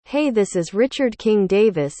Hey, this is Richard King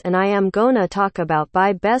Davis and I am gonna talk about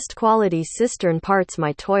buy best quality cistern parts.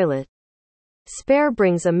 My toilet spare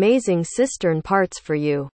brings amazing cistern parts for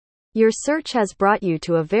you. Your search has brought you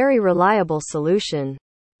to a very reliable solution,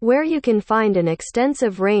 where you can find an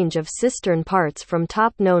extensive range of cistern parts from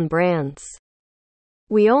top known brands.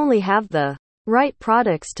 We only have the right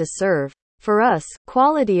products to serve. For us,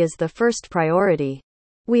 quality is the first priority.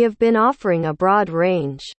 We have been offering a broad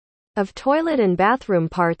range of toilet and bathroom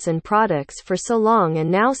parts and products for so long and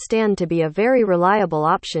now stand to be a very reliable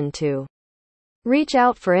option to reach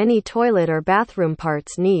out for any toilet or bathroom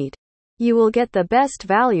parts need. You will get the best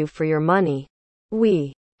value for your money.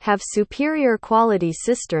 We have superior quality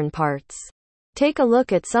cistern parts. Take a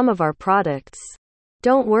look at some of our products.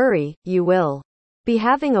 Don't worry, you will be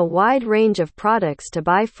having a wide range of products to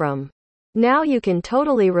buy from. Now you can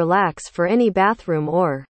totally relax for any bathroom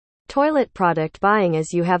or toilet product buying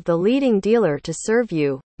as you have the leading dealer to serve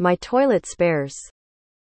you, My Toilet Spares.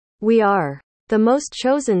 We are the most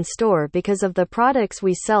chosen store because of the products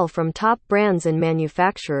we sell from top brands and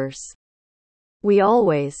manufacturers. We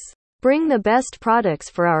always bring the best products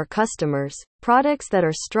for our customers, products that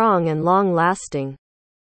are strong and long-lasting.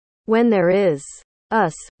 When there is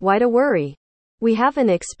us, why to worry? We have an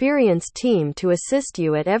experienced team to assist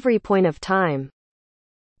you at every point of time.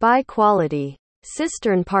 Buy quality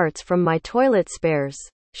cistern parts from My Toilet Spares.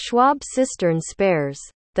 Schwab Cistern Spares.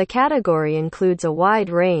 The category includes a wide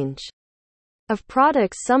range of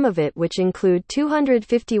products, some of it which include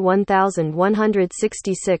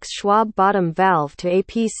 251,166 Schwab bottom valve to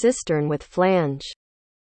AP cistern with flange,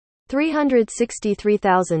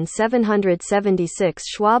 363,776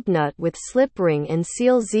 Schwab nut with slip ring and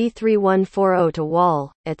seal Z3140 to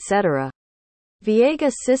wall, etc.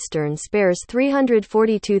 Viega Cistern Spares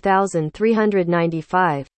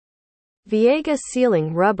 342,395. Viega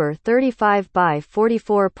Sealing Rubber 35 by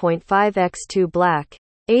 44.5x2 Black,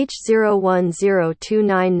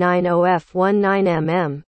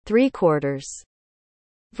 H010299OF19mm, 3/4.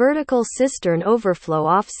 Vertical Cistern Overflow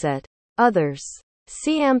Offset. Others.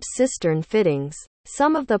 C-amp cistern fittings.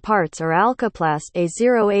 Some of the parts are Alcaplast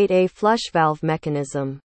A08A flush valve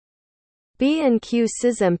mechanism, B&Q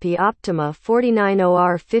Cizempi Optima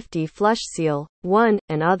 49OR50 flush seal, 1,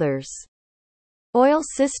 and others. Oil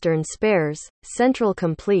Cistern Spares, Central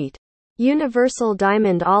Complete, Universal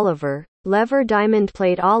Diamond Oliver, Lever Diamond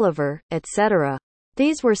Plate Oliver, etc.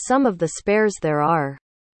 These were some of the spares. There are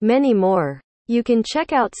many more. You can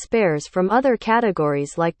check out spares from other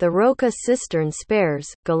categories like the Roca Cistern Spares,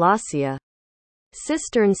 Galacia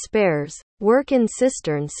Cistern Spares, Workin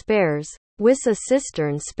Cistern Spares, Wissa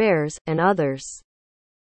Cistern Spares, and others.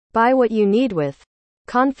 Buy what you need with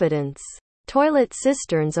confidence. Toilet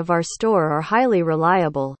cisterns of our store are highly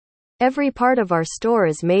reliable. Every part of our store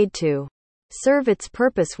is made to serve its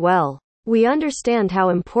purpose well. We understand how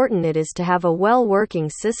important it is to have a well-working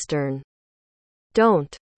cistern.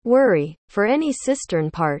 Don't worry, for any cistern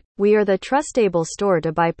part, we are the trustable store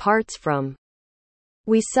to buy parts from.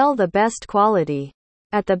 We sell the best quality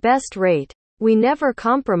at the best rate. We never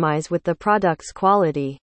compromise with the product's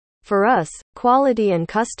quality. For us, quality and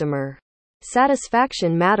customer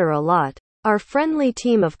satisfaction matter a lot. Our friendly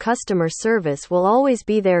team of customer service will always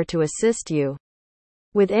be there to assist you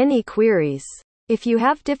with any queries. If you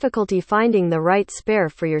have difficulty finding the right spare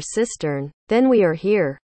for your cistern, then we are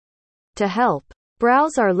here to help.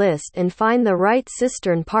 Browse our list and find the right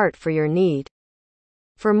cistern part for your need.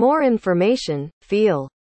 For more information, feel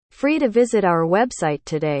free to visit our website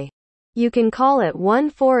today. You can call at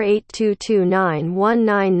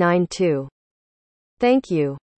 14822291992. Thank you.